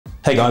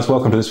Hey guys,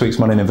 welcome to this week's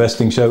Money and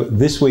Investing Show.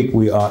 This week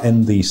we are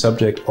in the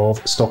subject of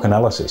stock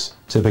analysis.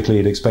 Typically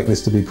you'd expect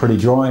this to be pretty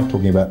dry,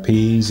 talking about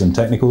PEs and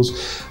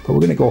technicals, but we're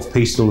going to go off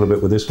piste a little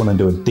bit with this one and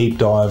do a deep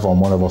dive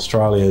on one of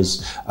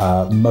Australia's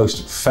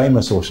most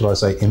famous, or should I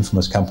say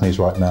infamous companies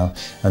right now,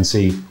 and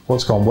see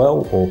what's gone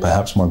well, or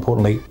perhaps more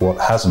importantly, what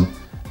hasn't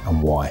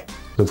and why.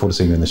 Look forward to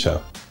seeing you in the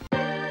show.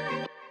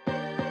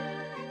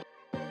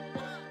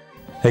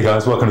 Hey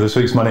guys, welcome to this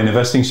week's Money and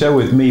Investing Show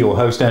with me, your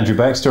host, Andrew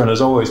Baxter, and as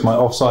always, my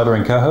offsider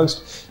and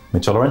co-host,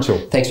 Mitch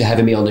Olarenshaw. Thanks for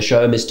having me on the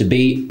show, Mr.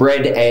 B.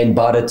 Bread and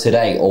butter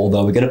today,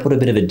 although we're going to put a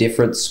bit of a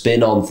different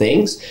spin on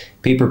things.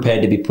 Be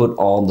prepared to be put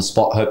on the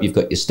spot. Hope you've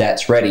got your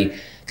stats ready.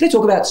 Going to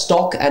talk about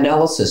stock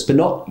analysis, but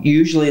not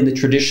usually in the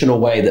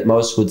traditional way that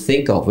most would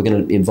think of. We're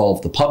going to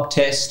involve the pub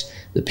test,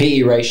 the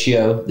PE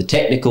ratio, the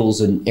technicals,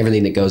 and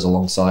everything that goes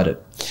alongside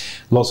it.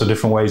 Lots of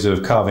different ways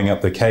of carving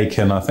up the cake,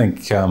 and I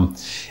think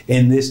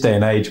in this day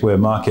and age where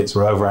markets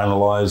are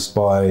overanalyzed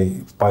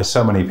by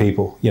so many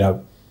people,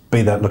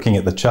 be that looking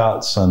at the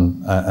charts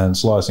and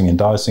slicing and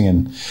dicing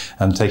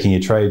and taking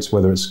your trades,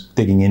 whether it's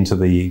digging into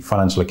the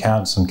financial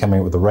accounts and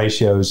coming up with the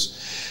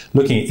ratios,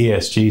 looking at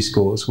ESG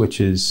scores,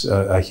 which is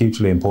a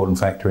hugely important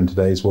factor in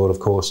today's world, of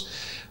course.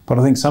 But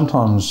I think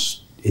sometimes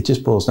it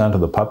just boils down to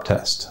the pub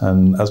test.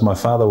 And as my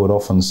father would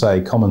often say,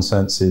 common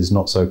sense is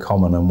not so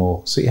common, and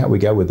we'll see how we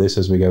go with this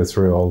as we go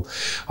through.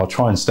 I'll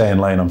try and stay in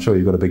lane. I'm sure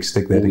you've got a big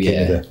stick there to keep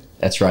me there.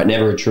 That's right.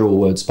 Never a truer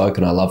word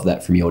spoken. I love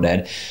that from your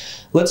dad.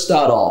 Let's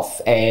start off,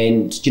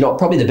 and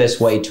probably the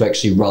best way to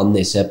actually run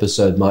this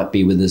episode might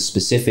be with a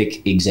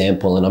specific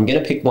example, and I'm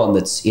going to pick one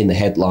that's in the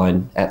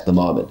headline at the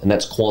moment, and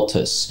that's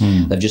Qantas.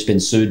 They've just been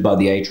sued by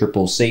the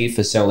ACCC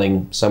for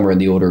selling somewhere in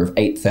the order of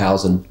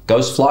 8,000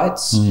 ghost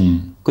flights.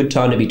 Good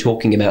time to be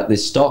talking about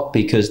this stock,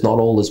 because not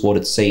all is what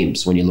it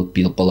seems when you look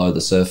below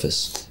the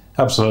surface.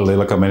 Absolutely.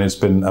 Look, I mean, it's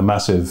been a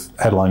massive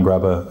headline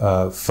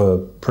grabber for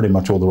pretty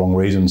much all the wrong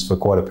reasons for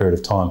quite a period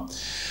of time.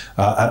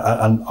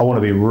 And I want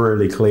to be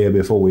really clear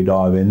before we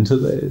dive into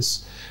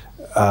this.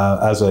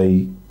 As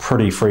a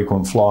pretty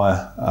frequent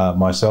flyer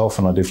myself,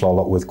 and I do fly a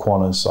lot with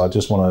Qantas, I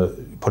just want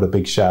to put a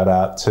big shout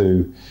out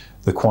to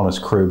the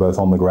Qantas crew, both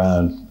on the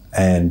ground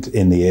and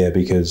in the air,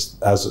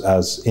 because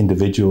as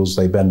individuals,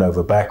 they bend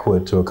over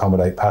backward to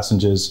accommodate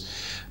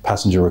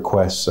passenger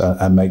requests,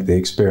 and make the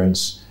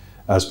experience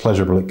as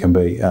pleasurable it can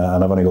be.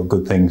 And I've only got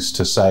good things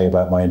to say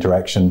about my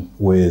interaction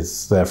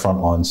with their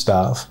frontline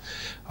staff.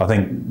 I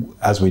think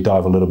as we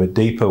dive a little bit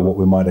deeper, what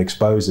we might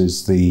expose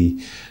is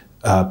the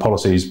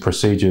policies,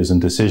 procedures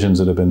and decisions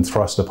that have been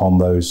thrust upon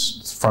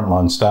those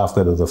frontline staff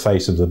that are the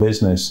face of the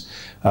business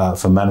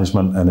for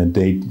management, and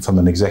indeed from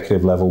an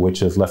executive level, which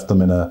have left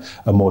them in a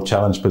more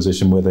challenged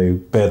position where they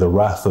bear the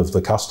wrath of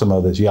the customer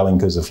that's yelling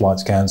because the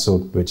flight's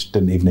cancelled, which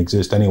didn't even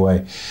exist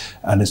anyway.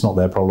 And it's not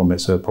their problem,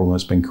 it's a problem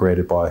that's been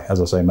created by, as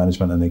I say,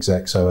 management and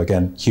exec. So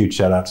again, huge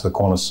shout out to the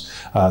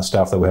Qantas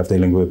staff that we have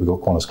dealing with. We've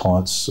got Qantas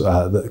clients,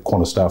 the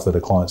Qantas staff that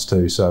are clients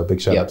too. So big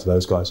shout out to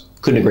those guys.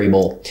 Couldn't agree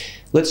more.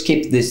 Let's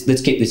keep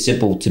this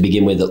simple to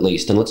begin with, at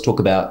least, and let's talk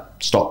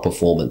about stock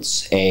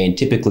performance. And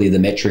typically the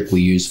metric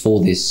we use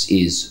for this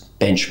is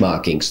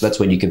benchmarking. So that's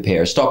when you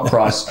compare a stock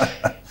price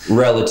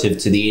relative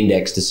to the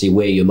index to see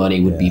where your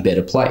money would be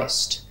better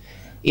placed.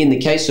 In the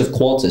case of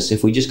Qantas,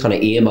 if we just kind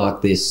of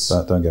earmark this...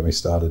 Don't get me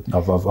started.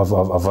 I've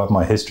had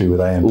my history with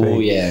AMP. Oh,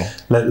 yeah.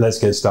 Let's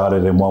get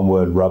started in one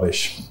word: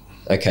 rubbish.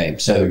 Okay,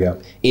 so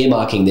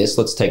earmarking this,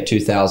 let's take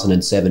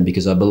 2007,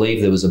 because I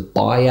believe there was a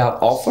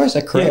buyout offer, is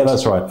that correct? Yeah,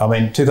 that's right. I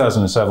mean,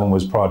 2007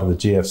 was prior to the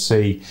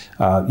GFC.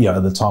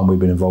 At the time we'd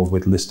been involved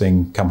with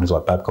listing companies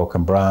like Babcock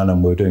and Brown,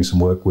 and we were doing some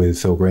work with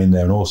Phil Green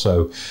there, and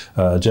also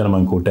a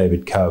gentleman called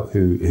David Coe,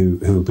 who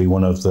would be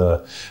one of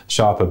the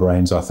sharper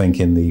brains, I think,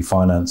 in the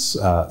finance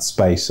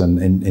space, and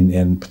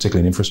in particularly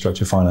in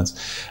infrastructure finance.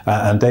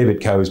 And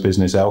David Coe's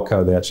business,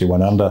 Elco, they actually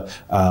went under,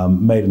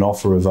 made an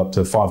offer of up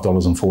to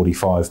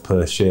 $5.45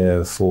 per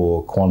share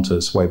for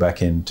Qantas way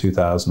back in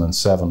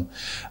 2007.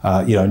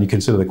 And you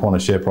consider the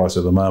Qantas share price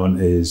at the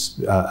moment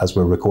is, as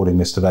we're recording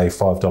this today,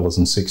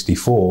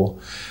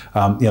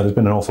 $5.64. There's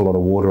been an awful lot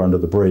of water under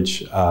the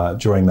bridge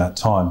during that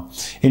time.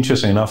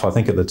 Interestingly enough, I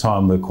think at the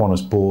time the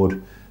Qantas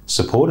board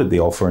supported the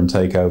offer and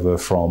takeover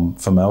from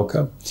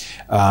Elco,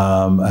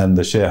 and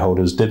the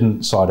shareholders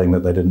didn't, citing that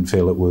they didn't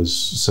feel it was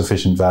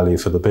sufficient value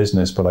for the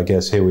business. But I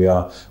guess here we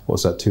are,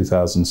 what's that,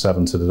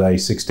 2007 to today,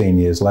 16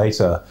 years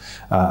later,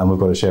 and we've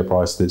got a share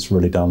price that's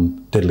really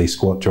done diddly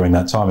squat during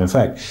that time. In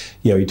fact,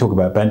 you talk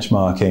about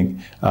benchmarking,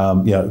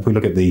 if we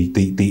look at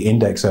the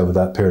index over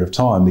that period of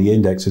time, the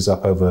index is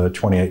up over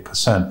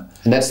 28%.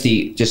 And that's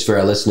just for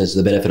our listeners,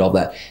 the benefit of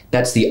that,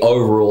 that's the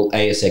overall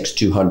ASX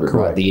 200,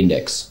 correct, right? The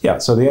index. Yeah,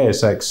 so the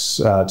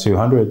ASX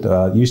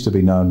 200 used to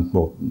be known,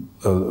 more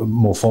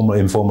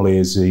informally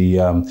as the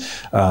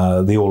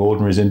All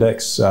Ordinaries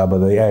Index, but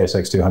the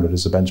ASX 200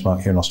 is the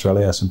benchmark here in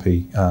Australia,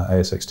 S&P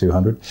ASX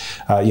 200.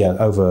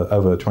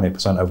 Over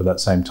 20% over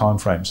that same time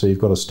frame. So you've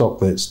got a stock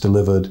that's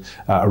delivered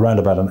around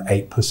about an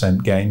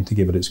 8% gain to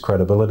give it its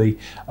credibility,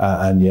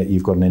 and yet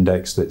you've got an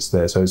index that's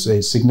there. So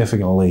it's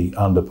significantly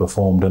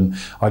underperformed. And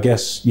I guess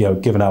guess,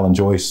 given Alan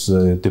Joyce,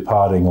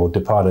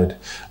 departed,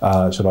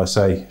 should I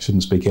say,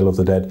 shouldn't speak ill of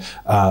the dead,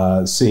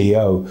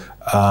 CEO,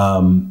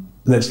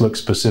 let's look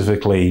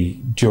specifically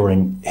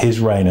during his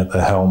reign at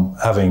the helm,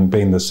 having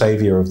been the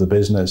saviour of the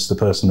business, the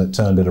person that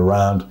turned it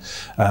around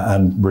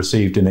and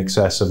received in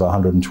excess of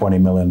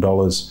 $120 million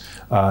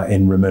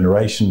in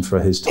remuneration for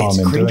his time in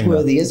doing that. It's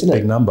cringeworthy, isn't it?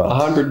 Big number.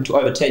 100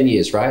 over 10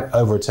 years, right?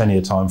 Over a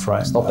 10-year time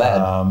frame. It's not bad.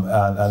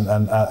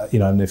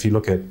 And if you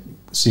look at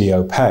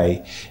CEO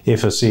pay,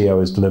 if a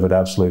CEO has delivered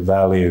absolute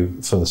value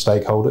for the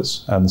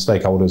stakeholders, and the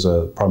stakeholders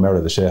are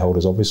primarily the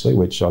shareholders, obviously,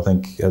 which I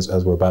think, as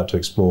we're about to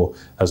explore,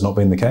 has not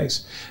been the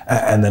case.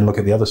 And then look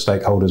at the other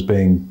stakeholders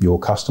being your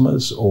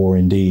customers or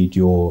indeed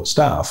your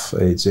staff.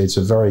 It's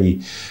a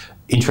very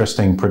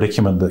interesting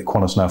predicament that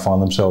Qantas now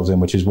find themselves in,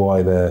 which is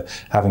why they're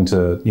having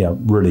to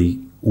really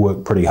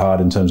work pretty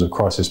hard in terms of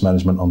crisis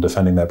management on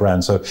defending their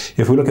brand. So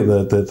if we look at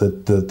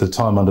the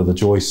time under the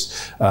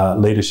Joyce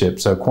leadership,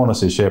 so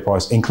Qantas's share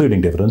price,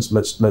 including dividends,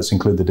 let's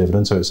include the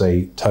dividends, so it's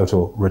a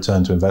total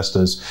return to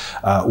investors,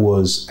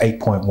 was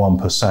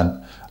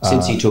 8.1%.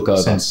 Since he took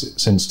over?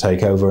 Since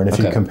takeover. And if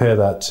you compare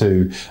that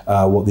to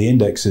what the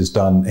index has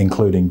done,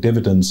 including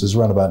dividends, is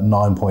around about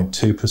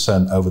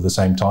 9.2% over the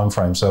same time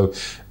frame. So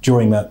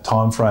during that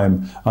time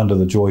frame, under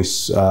the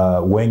Joyce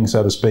wing,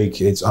 so to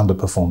speak, it's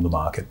underperformed the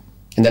market.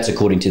 And that's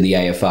according to the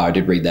AFR. I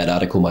did read that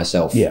article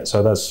myself. Yeah,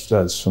 so that's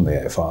from the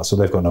AFR. So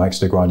they've got no axe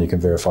to grind. You can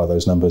verify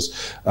those numbers.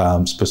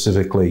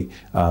 Specifically,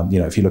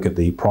 if you look at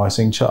the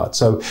pricing chart.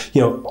 So,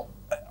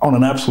 on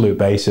an absolute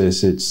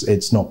basis,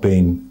 it's not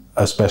been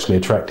especially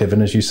attractive.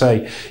 And as you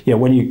say,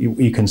 when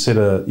you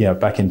consider,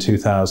 back in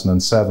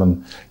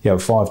 2007,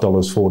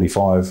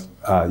 $5.45,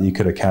 you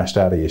could have cashed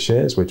out of your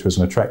shares, which was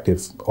an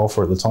attractive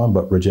offer at the time,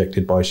 but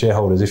rejected by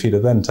shareholders. If you'd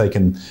have then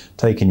taken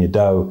your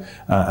dough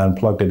and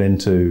plugged it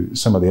into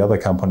some of the other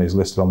companies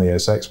listed on the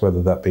ASX,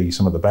 whether that be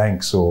some of the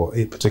banks or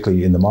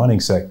particularly in the mining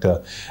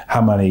sector,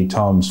 how many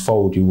times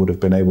fold you would have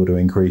been able to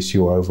increase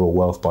your overall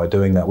wealth by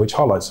doing that, which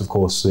highlights, of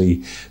course,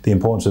 the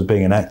importance of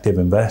being an active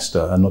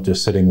investor and not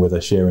just sitting with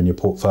a share in your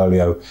portfolio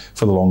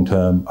for the long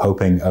term,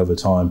 hoping over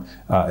time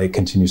it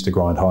continues to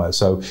grind higher.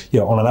 So,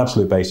 on an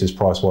absolute basis,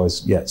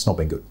 price-wise, it's not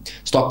been good.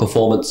 Stock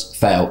performance,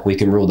 fail. We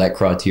can rule that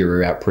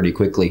criteria out pretty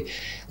quickly.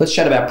 Let's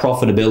chat about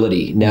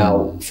profitability.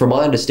 Now, from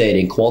my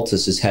understanding,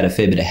 Qantas has had a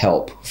fair bit of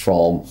help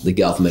from the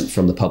government,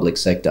 from the public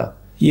sector.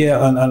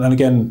 Yeah, and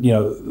again,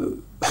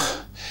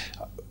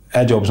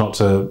 our job's not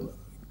to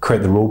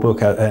create the rule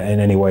book in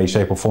any way,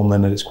 shape or form,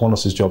 then it's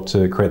Qantas's job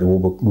to create the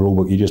rule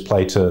book. You just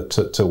play to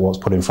what's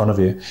put in front of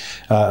you.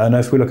 And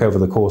if we look over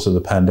the course of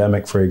the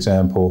pandemic, for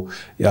example,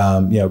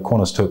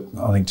 Qantas took,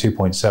 I think,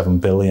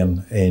 $2.7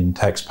 billion in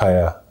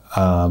taxpayer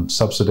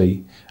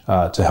subsidy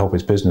to help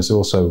its business. It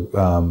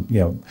also,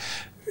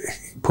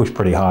 pushed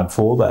pretty hard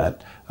for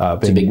that.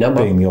 It's a big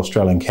number. Being the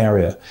Australian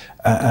carrier.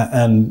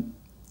 And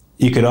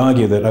you could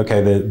argue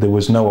that, there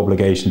was no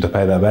obligation to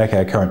pay that back.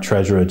 Our current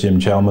treasurer, Jim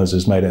Chalmers,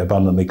 has made it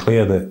abundantly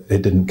clear that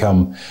it didn't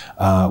come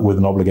with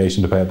an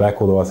obligation to pay it back.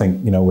 Although I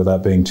think,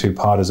 without being too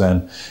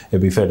partisan,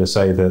 it'd be fair to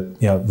say that,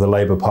 the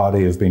Labor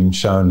Party have been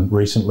shown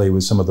recently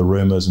with some of the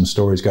rumours and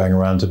stories going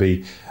around to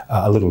be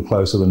a little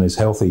closer than is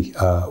healthy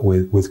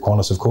with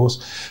Qantas, of course.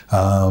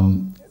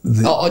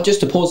 Just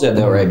to pause there,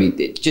 though,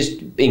 Raby,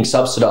 just being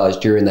subsidised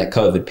during that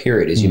COVID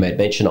period, as you made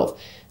mention of,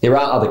 there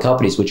are other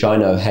companies which I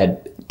know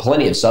had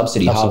plenty of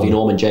subsidy. Absolutely. Harvey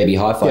Norman, JB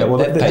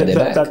Hi-Fi, paid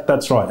their back.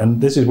 That's right.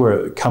 And this is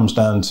where it comes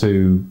down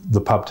to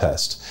the pub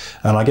test.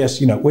 And I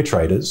guess, we're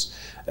traders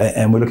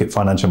and we look at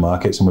financial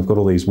markets and we've got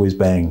all these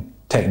whiz-bang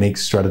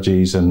techniques,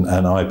 strategies and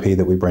IP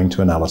that we bring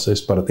to analysis.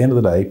 But at the end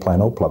of the day,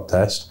 plain old pub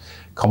test,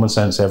 common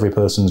sense, every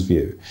person's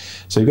view.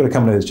 So you've got a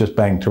company that's just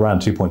banked around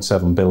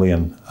 $2.7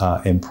 billion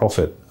in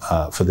profit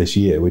for this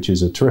year, which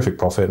is a terrific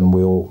profit, and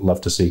we all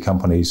love to see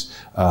companies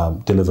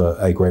deliver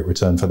a great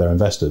return for their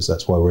investors.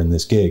 That's why we're in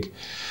this gig.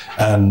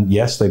 And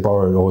yes, they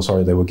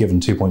were given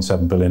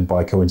 $2.7 billion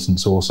by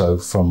coincidence also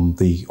from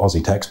the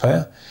Aussie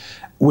taxpayer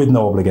with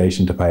no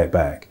obligation to pay it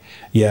back.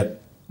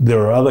 Yet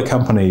there are other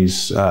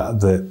companies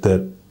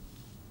that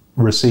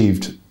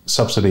received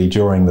subsidy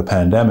during the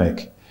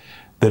pandemic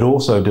that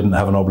also didn't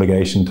have an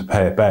obligation to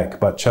pay it back,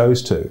 but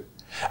chose to.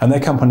 And they're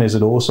companies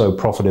that also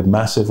profited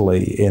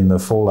massively in the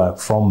fallout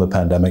from the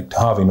pandemic.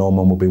 Harvey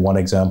Norman will be one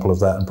example of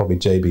that, and probably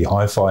JB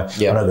Hi-Fi.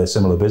 I know they're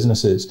similar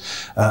businesses.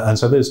 And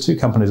so there's two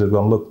companies that have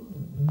gone, look,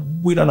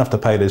 we don't have to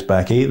pay this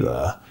back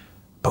either,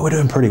 but we're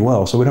doing pretty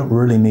well, so we don't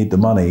really need the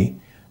money.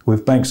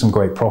 We've banked some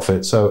great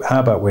profit, so how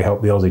about we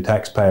help the Aussie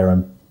taxpayer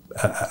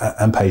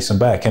and pay some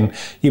back? And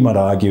you might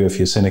argue, if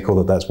you're cynical,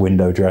 that that's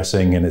window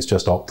dressing and it's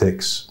just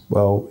optics.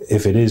 Well,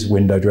 if it is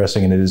window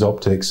dressing and it is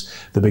optics,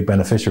 the big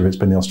beneficiary of it's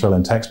been the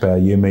Australian taxpayer,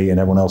 you, me, and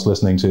everyone else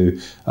listening to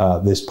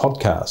this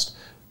podcast.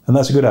 And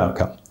that's a good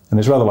outcome. And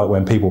it's rather like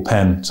when people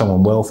pen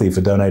someone wealthy for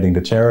donating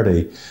to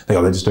charity.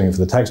 They're just doing it for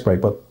the tax break,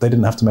 but they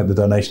didn't have to make the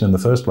donation in the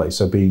first place.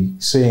 So be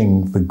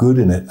seeing the good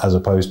in it as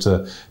opposed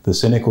to the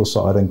cynical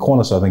side. And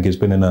Qantas, I think, has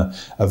been in a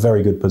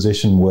very good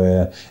position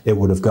where it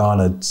would have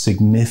garnered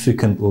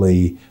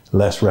significantly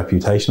less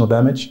reputational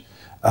damage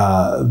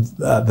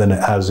than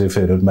it has if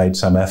it had made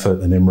some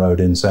effort and inroad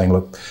in saying,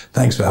 look,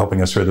 thanks for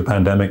helping us through the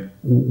pandemic.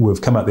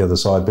 We've come out the other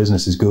side.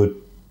 Business is good.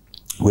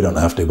 We don't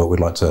have to, but we'd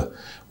like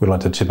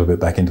to chip a bit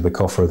back into the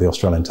coffer of the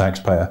Australian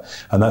taxpayer.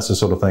 And that's the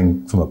sort of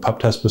thing from a pub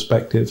test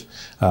perspective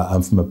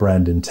and from a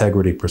brand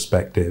integrity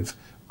perspective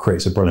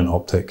creates a brilliant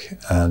optic,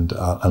 and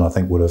I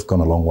think would have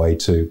gone a long way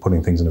to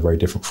putting things in a very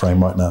different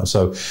frame right now.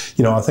 So,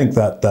 I think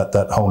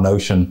that whole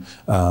notion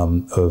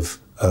of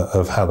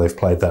how they've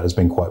played that has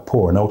been quite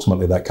poor, and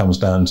ultimately that comes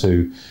down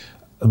to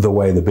the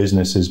way the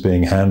business is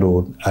being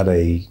handled at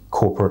a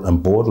corporate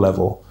and board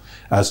level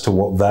as to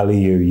what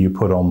value you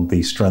put on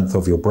the strength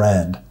of your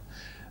brand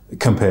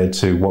compared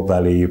to what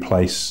value you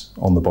place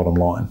on the bottom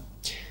line.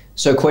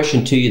 So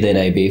question to you then,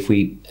 AB, if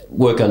we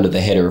work under the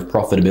header of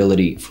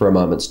profitability for a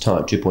moment's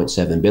time,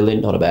 2.7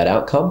 billion, not a bad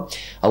outcome.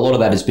 A lot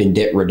of that has been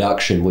debt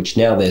reduction, which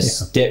now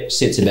debt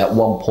sits at about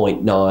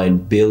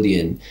 1.9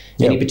 billion.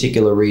 Any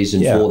particular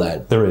reason for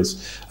that? There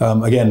is.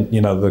 Again,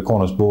 the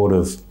Qantas board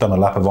have done a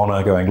lap of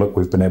honour going, look,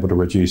 we've been able to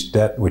reduce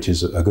debt, which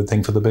is a good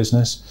thing for the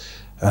business.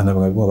 And then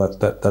we're going, well,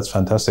 that's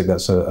fantastic.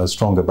 That's a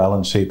stronger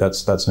balance sheet.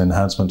 That's an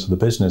enhancement to the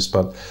business.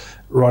 But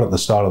right at the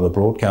start of the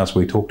broadcast,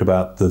 we talked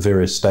about the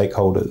various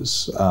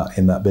stakeholders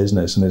in that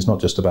business. And it's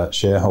not just about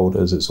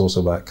shareholders, it's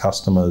also about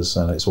customers,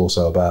 and it's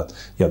also about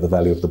the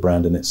value of the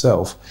brand in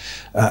itself.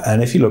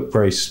 And if you look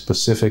very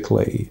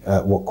specifically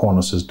at what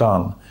Qantas has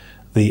done,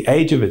 the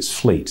age of its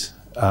fleet,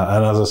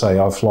 and as I say,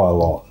 I fly a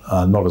lot,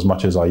 not as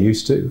much as I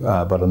used to,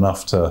 but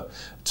enough to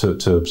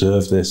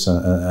observe this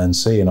and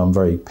see. And I'm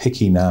very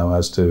picky now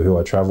as to who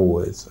I travel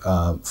with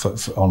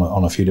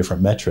on a few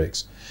different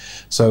metrics.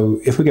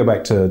 So if we go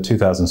back to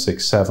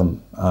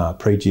 2006-07,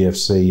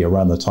 pre-GFC,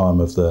 around the time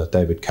of the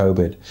David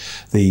COVID,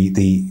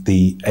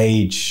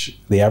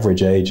 the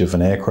average age of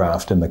an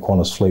aircraft in the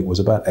Qantas fleet was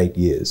about 8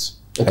 years,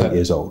 8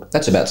 years old.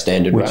 That's about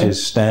standard, which right?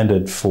 is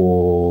standard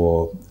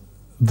for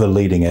the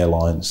leading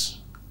airlines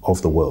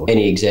of the world.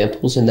 Any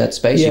examples in that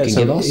space you can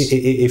give us?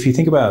 If you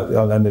think about,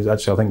 and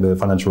actually I think the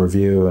Financial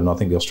Review and I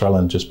think the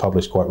Australian just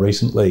published quite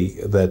recently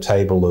their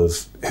table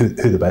of who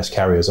the best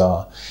carriers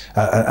are.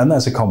 And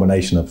that's a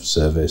combination of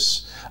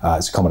service,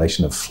 it's a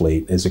combination of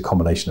fleet, it's a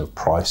combination of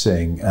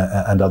pricing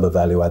and other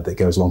value add that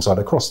goes alongside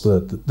across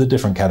the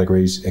different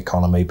categories,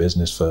 economy,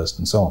 business first,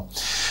 and so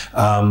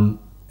on.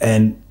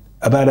 And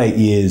about 8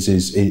 years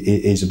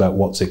is about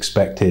what's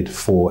expected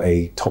for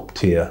a top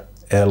tier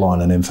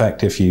airline. And in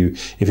fact, if you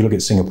look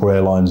at Singapore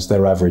Airlines,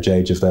 their average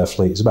age of their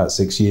fleet is about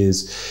 6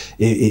 years.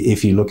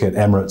 If you look at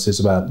Emirates, it's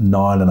about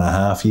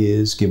 9.5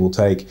 years, give or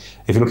take.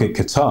 If you look at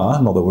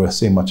Qatar, not that we're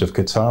seeing much of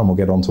Qatar, and we'll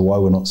get on to why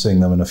we're not seeing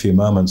them in a few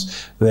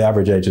moments, the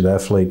average age of their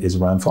fleet is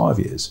around 5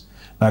 years.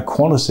 Now,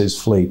 Qantas's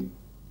fleet,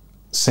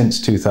 since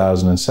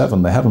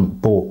 2007, they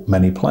haven't bought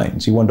many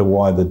planes. You wonder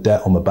why the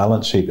debt on the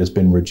balance sheet has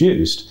been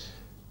reduced.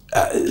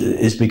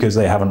 Is because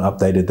they haven't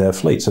updated their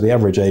fleet. So the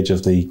average age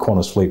of the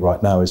Qantas fleet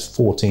right now is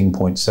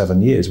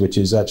 14.7 years, which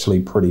is actually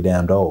pretty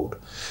damned old.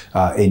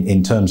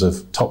 In terms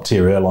of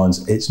top-tier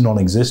airlines, it's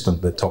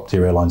non-existent that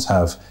top-tier airlines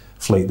have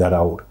fleet that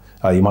old.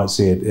 You might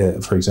see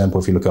it, for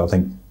example, if you look at, I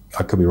think,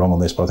 I could be wrong on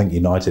this, but I think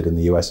United in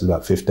the US is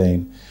about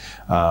 15.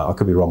 I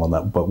could be wrong on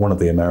that, but one of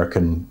the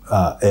American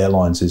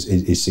airlines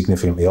is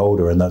significantly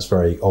older, and that's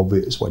very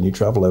obvious when you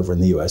travel over in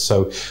the US.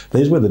 So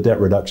there's where the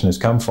debt reduction has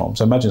come from.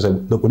 So imagine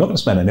saying, look, we're not going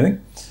to spend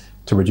anything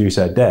to reduce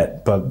our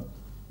debt, but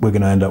we're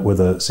going to end up with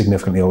a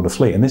significantly older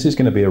fleet. And this is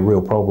going to be a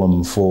real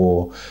problem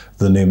for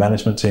the new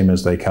management team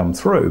as they come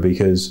through,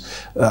 because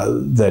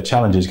their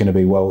challenge is going to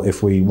be, well,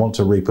 if we want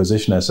to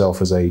reposition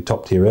ourselves as a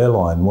top-tier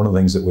airline, one of the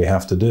things that we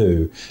have to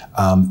do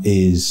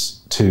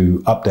is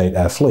to update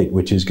our fleet,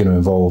 which is going to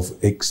involve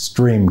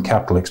extreme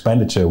capital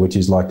expenditure, which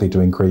is likely to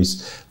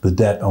increase the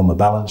debt on the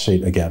balance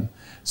sheet again.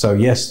 So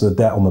yes, the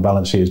debt on the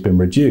balance sheet has been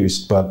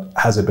reduced, but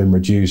has it been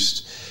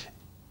reduced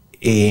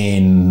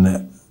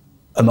in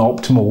an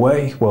optimal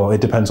way? Well,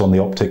 it depends on the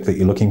optic that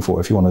you're looking for.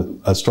 If you want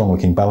a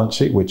strong-looking balance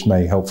sheet, which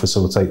may help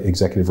facilitate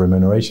executive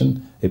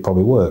remuneration, it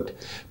probably worked.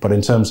 But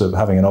in terms of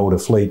having an older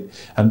fleet,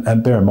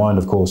 and bear in mind,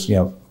 of course,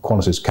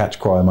 Qantas's catch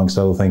cry, amongst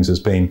other things, has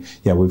been,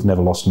 we've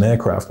never lost an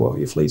aircraft. Well,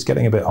 your fleet's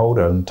getting a bit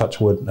older, and touch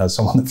wood, as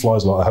someone that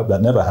flies a lot, I hope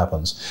that never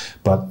happens.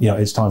 But,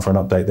 it's time for an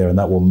update there, and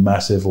that will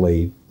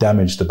massively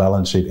damage the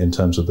balance sheet in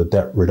terms of the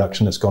debt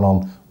reduction that's gone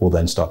on, will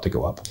then start to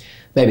go up.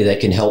 Maybe they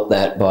can help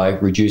that by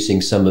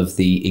reducing some of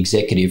the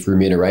executive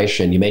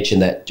remuneration. You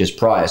mentioned that just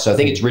prior. So I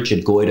think it's Richard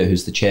Goyder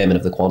who's the chairman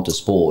of the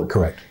Qantas board.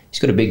 Correct. He's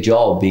got a big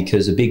job,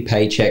 because a big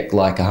paycheck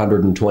like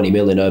 120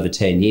 million over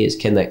 10 years,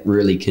 can that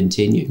really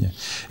continue? Yeah.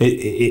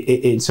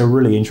 It's a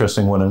really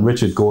interesting one. And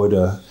Richard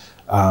Goyder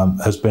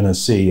has been a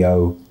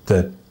CEO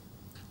that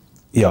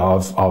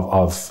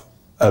I've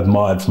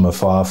admired from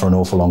afar for an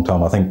awful long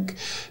time. I think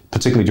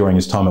particularly during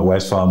his time at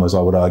Wesfarmers,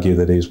 I would argue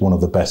that he's one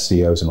of the best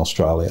CEOs in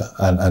Australia.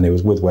 And he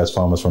was with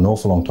Wesfarmers for an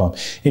awful long time.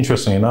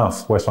 Interestingly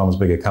enough, Wesfarmers is a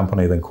bigger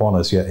company than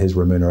Qantas, yet his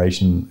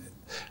remuneration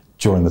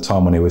during the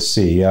time when he was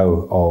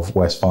CEO of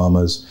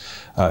Wesfarmers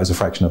is a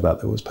fraction of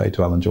that was paid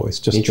to Alan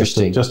Joyce.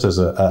 Interesting. Just as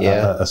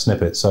a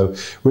snippet. So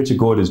Richard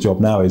Goyder's job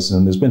now is,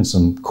 and there's been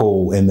some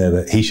call in there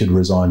that he should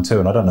resign too,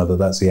 and I don't know that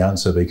that's the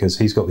answer, because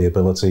he's got the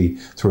ability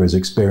through his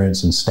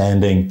experience and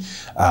standing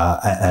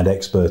and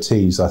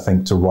expertise, I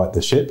think, to right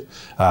the ship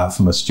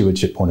from a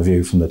stewardship point of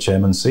view from the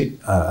chairman's seat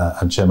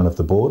and chairman of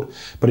the board.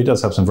 But he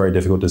does have some very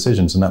difficult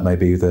decisions, and that may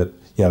be that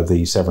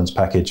the severance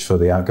package for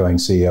the outgoing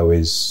CEO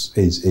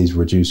is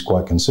reduced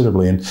quite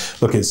considerably. And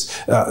look,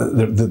 it's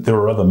there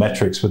are other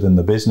metrics within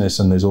the business,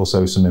 and there's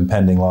also some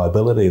impending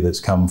liability that's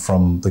come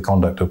from the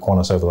conduct of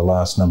Qantas over the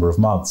last number of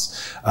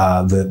months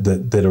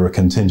that are a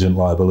contingent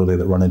liability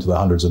that run into the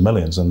hundreds of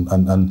millions.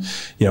 And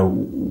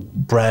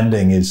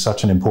branding is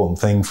such an important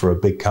thing for a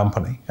big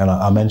company. And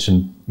I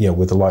mentioned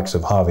with the likes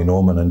of Harvey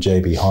Norman and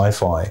JB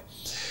Hi-Fi,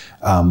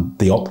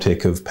 the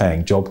optic of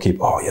paying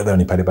JobKeeper. They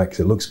only paid it back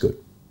because it looks good.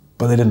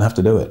 But they didn't have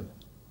to do it.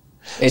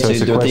 It's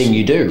the thing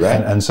you do,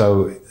 right? And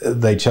so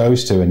they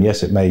chose to, and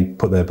yes, it may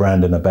put their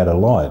brand in a better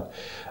light.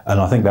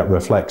 And I think that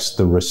reflects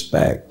the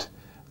respect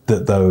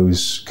that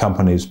those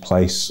companies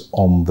place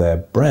on their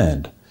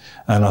brand.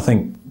 And I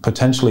think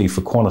potentially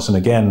for Qantas, and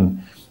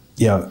again,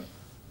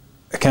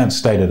 I can't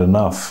state it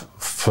enough,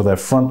 for their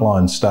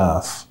frontline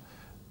staff,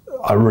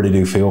 I really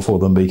do feel for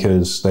them,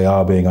 because they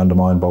are being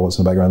undermined by what's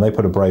in the background. They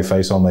put a brave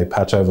face on, they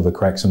patch over the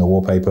cracks in the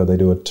wallpaper, they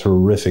do a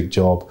terrific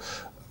job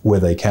where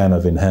they can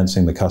of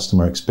enhancing the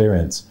customer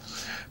experience.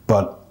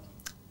 But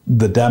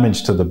the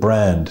damage to the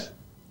brand,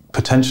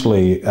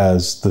 potentially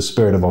as the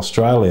spirit of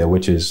Australia,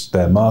 which is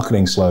their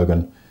marketing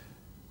slogan,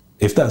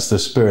 if that's the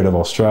spirit of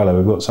Australia,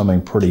 we've got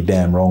something pretty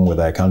damn wrong with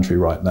our country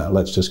right now.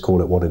 Let's just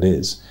call it what it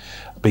is.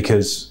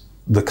 Because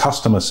the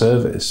customer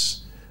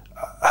service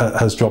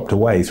has dropped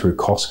away through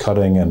cost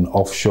cutting and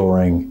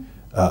offshoring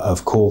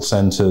of call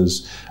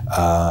centres,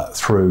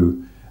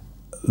 through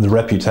the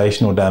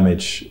reputational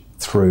damage,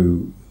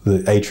 through the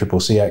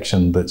ACCC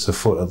action that's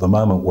afoot at the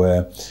moment,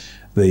 where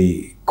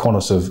the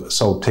Qantas have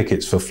sold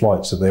tickets for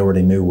flights that they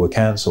already knew were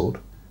cancelled.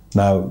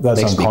 Now,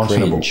 that's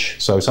unconscionable.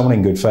 So someone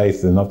in good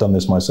faith, and I've done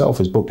this myself,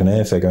 has booked an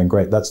airfare going,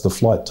 great, that's the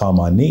flight time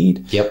I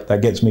need. Yep.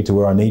 That gets me to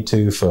where I need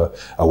to for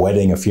a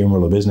wedding, a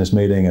funeral, a business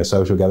meeting, a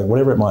social gathering,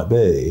 whatever it might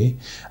be.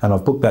 And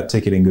I've booked that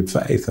ticket in good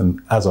faith.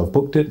 And as I've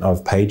booked it,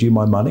 I've paid you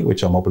my money,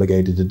 which I'm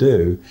obligated to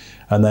do.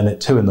 And then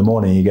at 2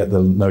 a.m, you get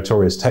the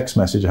notorious text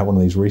message. I had one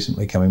of these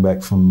recently coming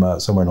back from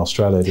somewhere in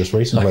Australia just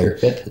recently.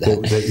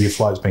 that your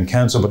flight's been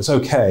cancelled, but it's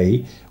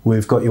okay.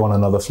 We've got you on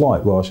another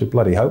flight. Well, I should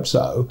bloody hope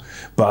so.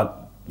 But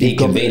the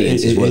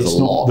inconvenience is worth a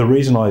lot. The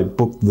reason I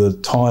booked the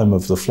time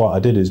of the flight I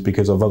did is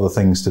because of other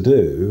things to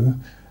do.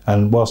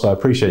 And whilst I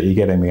appreciate you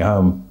getting me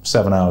home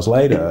 7 hours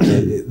later,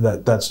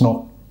 that's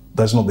not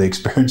the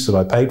experience that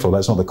I paid for.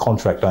 That's not the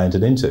contract I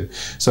entered into.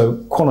 So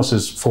Qantas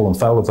has fallen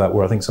foul of that,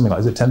 where I think something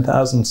like, is it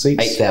 10,000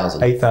 seats?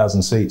 8,000.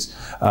 8,000 seats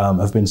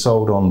have been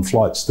sold on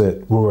flights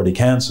that were already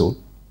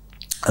cancelled.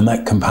 And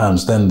that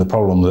compounds then the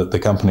problem that the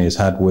company has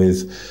had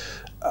with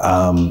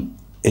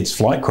its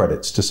flight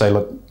credits, to say,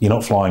 look, you're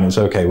not flying, it's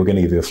okay, we're going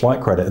to give you a flight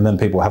credit. And then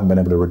people haven't been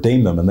able to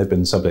redeem them, and they've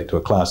been subject to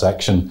a class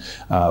action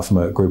from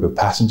a group of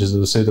passengers that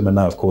have sued them. And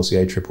now, of course, the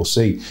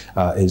ACCC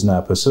is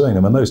now pursuing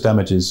them. And those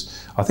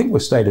damages, I think, were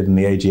stated in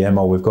the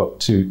AGM, we've got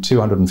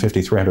 $250,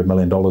 $300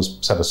 million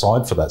set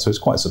aside for that. So it's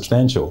quite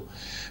substantial.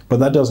 But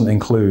that doesn't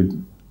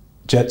include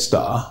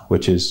Jetstar,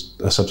 which is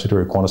a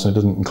subsidiary of Qantas, and it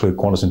doesn't include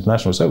Qantas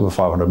International. It's over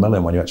 500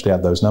 million when you actually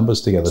add those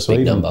numbers together. So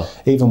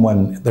even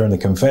when they're in the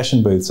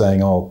confession booth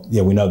saying, oh,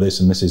 yeah, we know this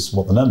and this is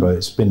what the number,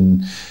 it's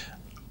been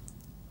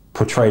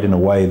portrayed in a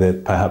way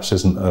that perhaps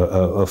isn't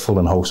a full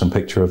and wholesome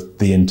picture of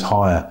the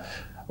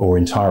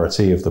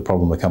entirety of the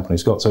problem the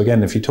company's got. So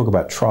again, if you talk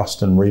about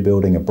trust and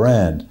rebuilding a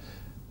brand,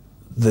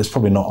 there's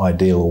probably not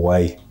ideal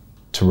way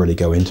to really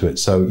go into it.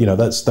 So,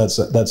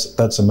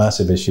 that's a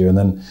massive issue. And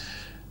then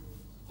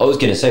I was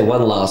going to say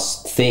one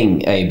last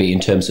thing, AB, in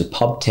terms of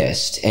pub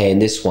test,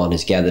 and this one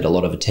has gathered a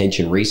lot of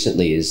attention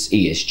recently, is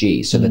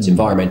ESG. So that's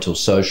environmental,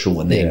 social,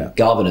 and then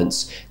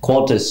governance.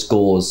 Qantas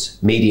scores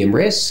medium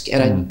risk,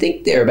 and I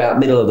think they're about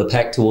middle of the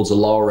pack towards the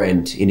lower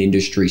end in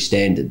industry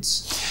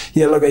standards.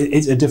 Yeah, look,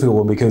 it's a difficult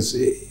one, because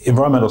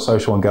environmental,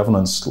 social, and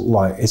governance,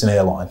 it's an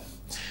airline.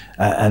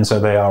 And so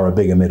they are a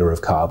big emitter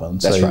of carbon.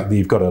 That's so right.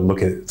 You've got to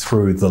look at it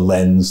through the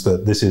lens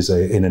that this is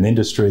in an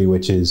industry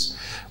which is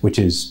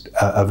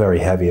a very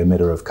heavy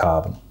emitter of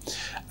carbon.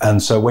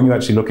 And so when you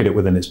actually look at it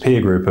within its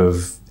peer group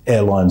of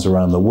airlines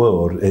around the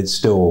world, it's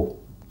still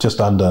just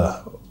under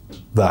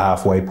the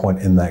halfway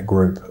point in that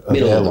group of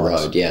middle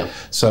airlines. Of the road, yeah.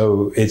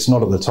 So it's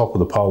not at the top of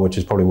the pile, which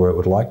is probably where it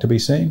would like to be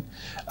seen.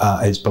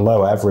 It's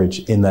below average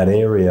in that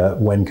area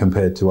when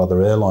compared to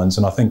other airlines.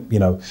 And I think,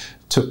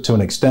 to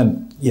an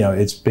extent,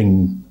 it's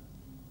been,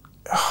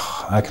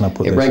 how can I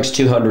put this? It ranks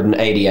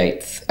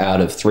 288th out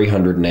of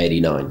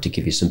 389, to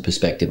give you some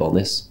perspective on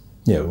this.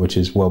 Yeah, which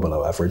is well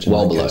below average.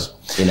 Well below.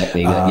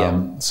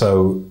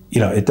 So,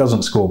 it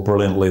doesn't score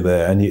brilliantly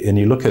there. And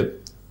you look at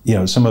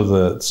some of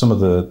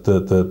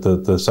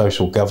the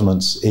social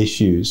governance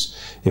issues,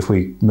 if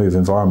we move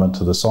environment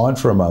to the side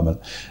for a moment.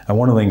 And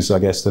one of the things I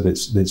guess that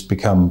it's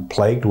become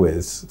plagued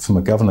with from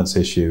a governance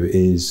issue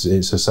is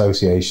its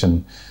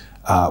association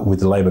with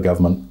the Labor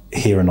government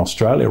here in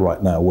Australia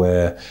right now,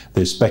 where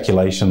there's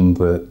speculation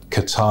that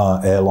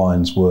Qatar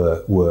Airlines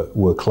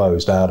were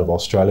closed out of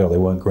Australia, or they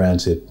weren't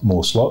granted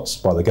more slots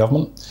by the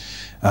government.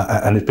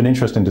 And it's been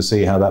interesting to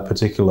see how that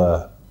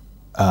particular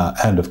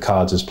hand of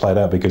cards has played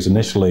out, because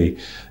initially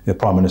the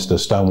Prime Minister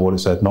stonewalled it,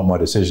 said, not my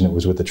decision, it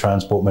was with the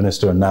Transport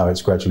Minister, and now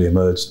it's gradually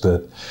emerged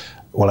that,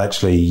 well,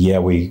 actually, yeah,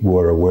 we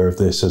were aware of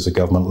this as a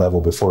government level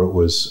before it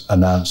was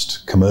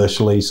announced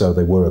commercially, so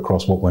they were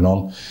across what went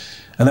on.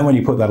 And then when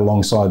you put that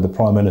alongside the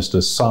Prime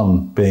Minister's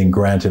son being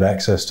granted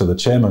access to the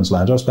Chairman's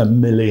Lounge, I've spent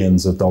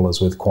millions of dollars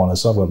with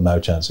Qantas. I've got no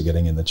chance of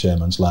getting in the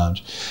Chairman's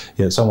Lounge.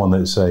 Yet someone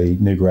that's a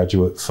new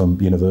graduate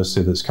from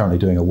university that's currently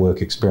doing a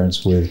work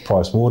experience with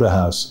Price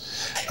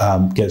Waterhouse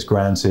gets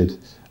granted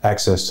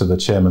access to the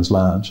Chairman's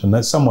Lounge. And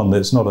that's someone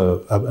that's not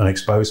an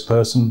exposed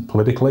person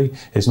politically.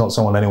 It's not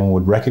someone anyone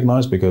would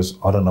recognise, because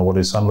I don't know what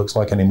his son looks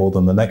like any more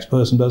than the next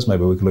person does.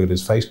 Maybe we could look at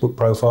his Facebook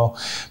profile.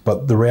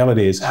 But the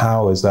reality is,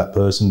 how is that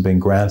person being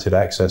granted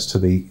access to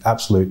the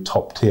absolute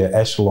top tier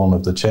echelon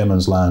of the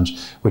Chairman's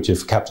Lounge, which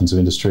is captains of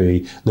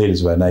industry,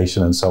 leaders of our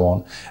nation and so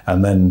on?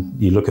 And then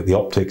you look at the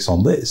optics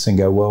on this and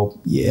go,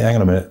 well, yeah, hang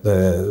on a minute,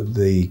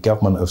 the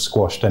government have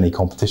squashed any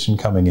competition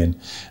coming in.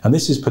 And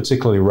this is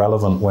particularly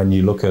relevant when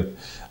you look at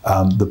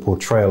the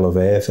portrayal of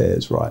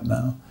airfares right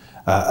now.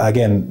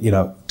 Again,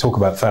 talk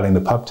about failing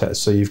the pub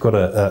test. So you've got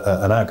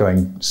an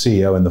outgoing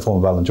CEO in the form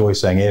of Alan Joyce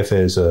saying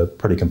airfares are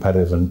pretty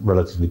competitive and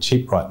relatively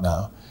cheap right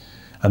now.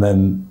 And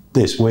then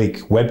this week,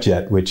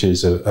 Webjet, which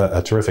is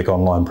a terrific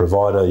online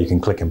provider, you can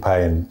click and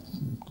pay and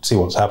see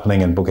what's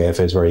happening and book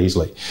airfares very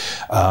easily,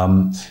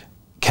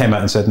 came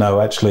out and said,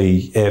 no,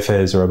 actually,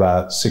 airfares are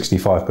about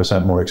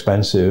 65% more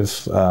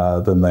expensive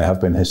than they have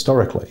been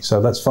historically.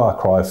 So that's far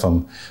cry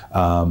from,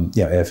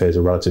 airfares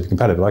are relatively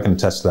competitive. I can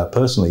attest to that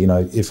personally.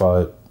 If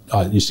I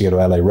used to go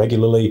to LA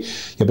regularly,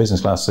 your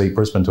business class seat,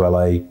 Brisbane to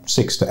LA,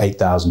 $6,000 to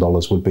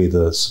 $8,000 would be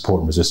the support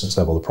and resistance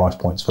level, the price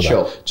points for that.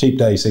 Sure. Cheap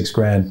day,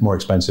 $6,000, more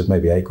expensive,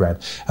 maybe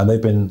 $8,000. And they've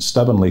been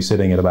stubbornly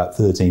sitting at about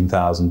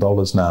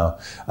 $13,000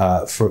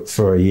 now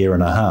for a year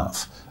and a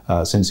half.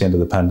 Since the end of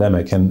the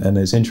pandemic. And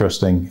it's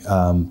interesting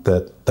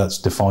that that's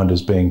defined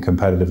as being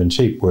competitive and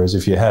cheap, whereas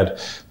if you had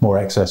more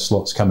excess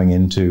slots coming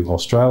into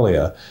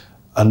Australia,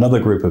 another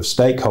group of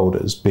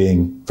stakeholders,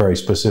 being very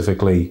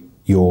specifically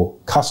your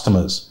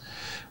customers,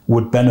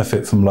 would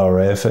benefit from lower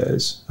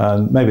airfares.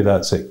 And maybe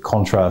that's in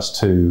contrast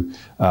to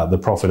the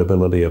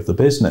profitability of the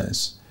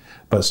business.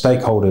 But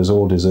stakeholders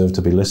all deserve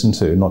to be listened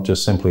to, not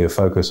just simply a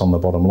focus on the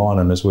bottom line.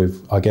 And as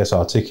we've, I guess,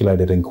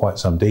 articulated in quite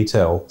some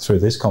detail through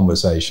this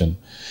conversation,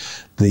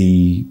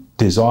 the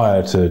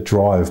desire to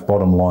drive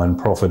bottom line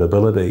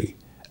profitability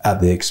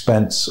at the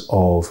expense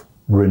of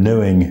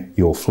renewing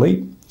your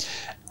fleet,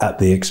 at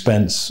the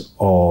expense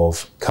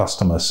of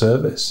customer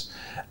service,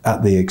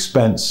 at the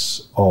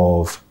expense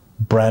of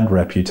brand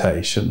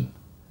reputation,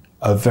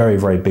 are very,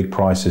 very big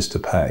prices to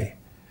pay.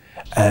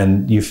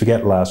 And you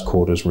forget last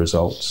quarter's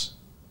results,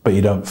 but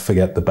you don't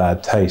forget the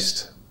bad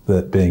taste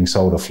that being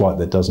sold a flight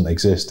that doesn't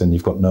exist and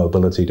you've got no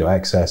ability to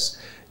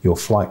access your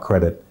flight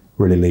credit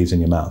really leaves in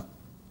your mouth.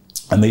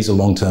 And these are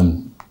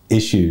long-term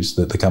issues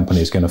that the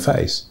company is going to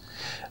face.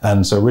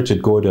 And so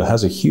Richard Goyder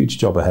has a huge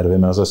job ahead of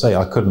him. As I say,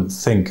 I couldn't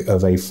think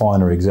of a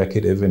finer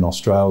executive in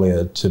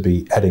Australia to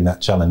be heading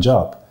that challenge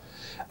up.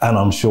 And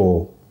I'm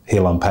sure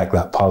he'll unpack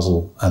that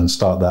puzzle and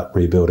start that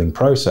rebuilding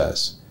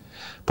process.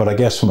 But I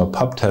guess from a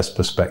pub test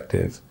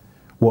perspective,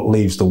 what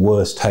leaves the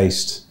worst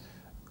taste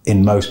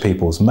in most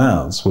people's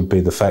mouths would be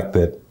the fact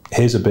that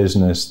here's a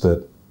business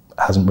that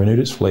hasn't renewed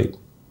its fleet,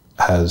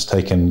 has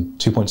taken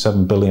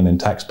 $2.7 billion in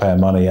taxpayer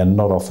money and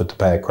not offered to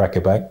pay a cracker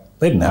back.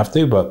 They didn't have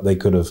to, but they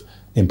could have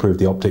improved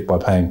the optic by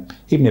paying,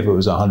 even if it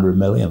was $100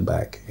 million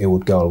back, it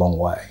would go a long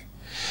way.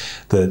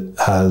 That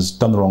has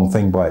done the wrong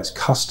thing by its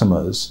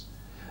customers,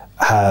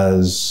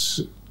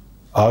 has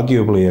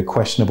arguably a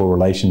questionable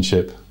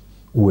relationship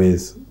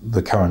with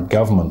the current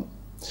government,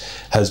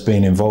 has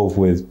been involved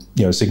with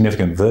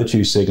significant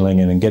virtue signalling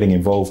and getting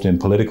involved in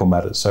political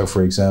matters. So,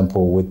 for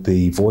example, with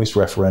the voice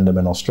referendum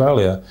in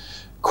Australia,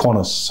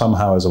 Qantas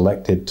somehow is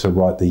elected to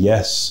write the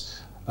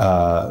yes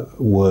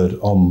word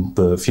on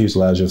the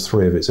fuselage of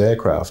 3 of its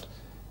aircraft.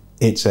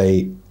 It's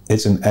an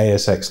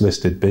ASX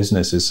listed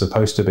business. It's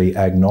supposed to be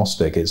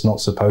agnostic. It's not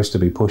supposed to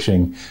be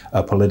pushing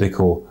a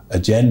political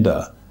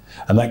agenda.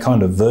 And that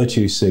kind of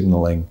virtue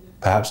signaling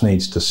perhaps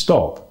needs to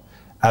stop,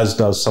 as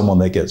does someone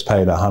that gets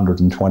paid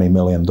 $120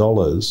 million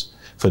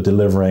for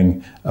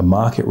delivering a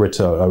market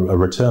return, a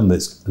return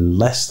that's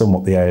less than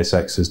what the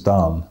ASX has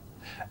done,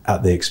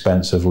 at the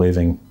expense of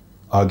leaving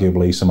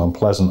arguably some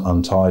unpleasant,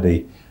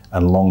 untidy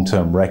and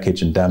long-term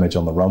wreckage and damage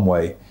on the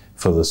runway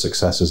for the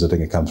successors that are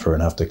going to come through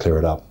and have to clear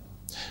it up.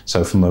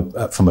 So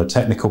from a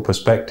technical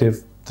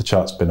perspective, the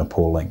chart's been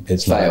appalling.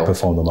 It's not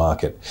outperformed the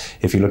market.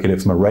 If you look at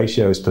it from a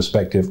ratios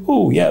perspective,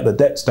 oh yeah, the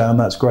debt's down,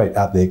 that's great,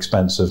 at the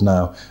expense of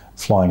now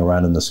flying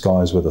around in the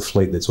skies with a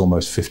fleet that's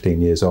almost 15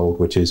 years old,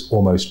 which is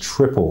almost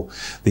triple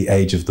the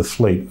age of the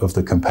fleet of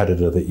the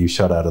competitor that you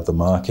shut out of the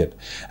market.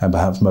 And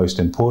perhaps most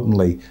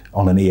importantly,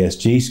 on an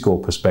ESG score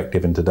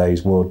perspective in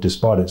today's world,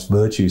 despite its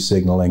virtue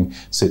signaling,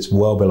 sits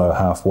well below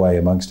halfway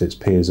amongst its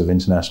peers of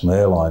international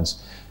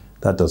airlines.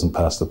 That doesn't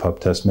pass the pub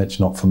test,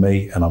 Mitch, not for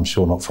me, and I'm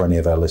sure not for any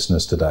of our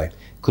listeners today.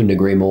 Couldn't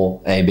agree more,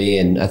 AB,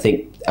 and I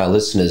think our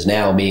listeners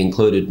now, me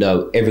included,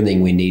 know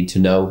everything we need to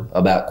know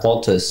about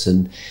Qantas,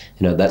 and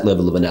that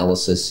level of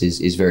analysis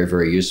is very,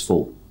 very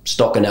useful.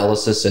 Stock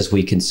analysis, as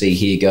we can see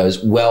here,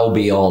 goes well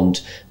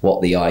beyond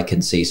what the eye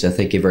can see. So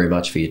thank you very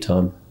much for your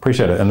time.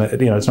 Appreciate it, and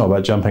it's not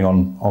about jumping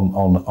on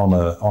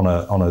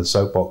a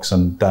soapbox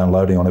and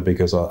downloading on it,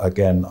 because I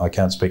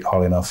can't speak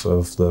highly enough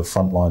of the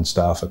frontline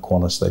staff at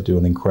Qantas. They do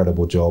an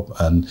incredible job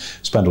and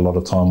spend a lot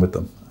of time with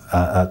them.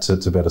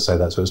 To be able to say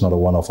that, so it's not a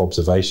one-off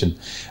observation.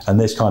 And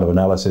this kind of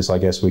analysis, I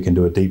guess we can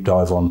do a deep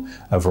dive on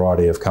a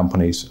variety of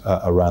companies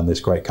around this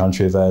great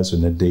country of ours,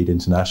 and indeed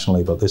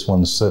internationally, but this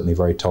one's certainly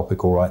very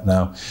topical right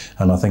now.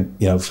 And I think,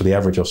 for the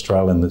average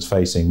Australian that's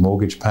facing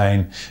mortgage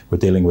pain, we're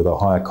dealing with a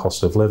higher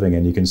cost of living,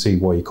 and you can see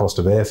why your cost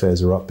of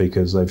airfares are up,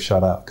 because they've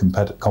shut out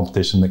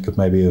competition that could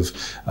maybe have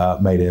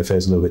made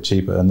airfares a little bit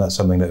cheaper, and that's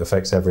something that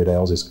affects everyday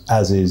Aussies,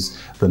 as is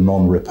the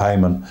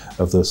non-repayment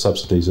of the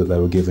subsidies that they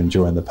were given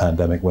during the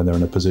pandemic, when they're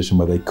in a position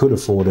where they could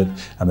afford it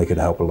and they could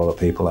help a lot of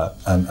people out.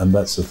 And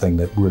that's the thing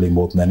that really,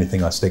 more than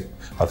anything, I think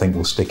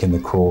will stick in the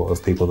craw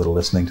of people that are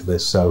listening to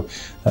this. So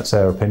that's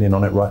our opinion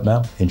on it right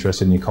now.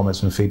 Interested in your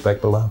comments and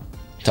feedback below.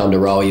 Time to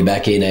roll you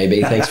back in,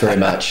 AB. Thanks very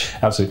much.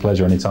 Absolute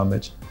pleasure anytime,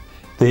 Mitch.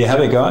 There you have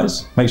it,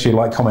 guys. Make sure you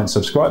like, comment,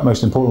 subscribe.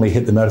 Most importantly,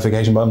 hit the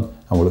notification button,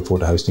 and we'll look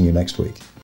forward to hosting you next week.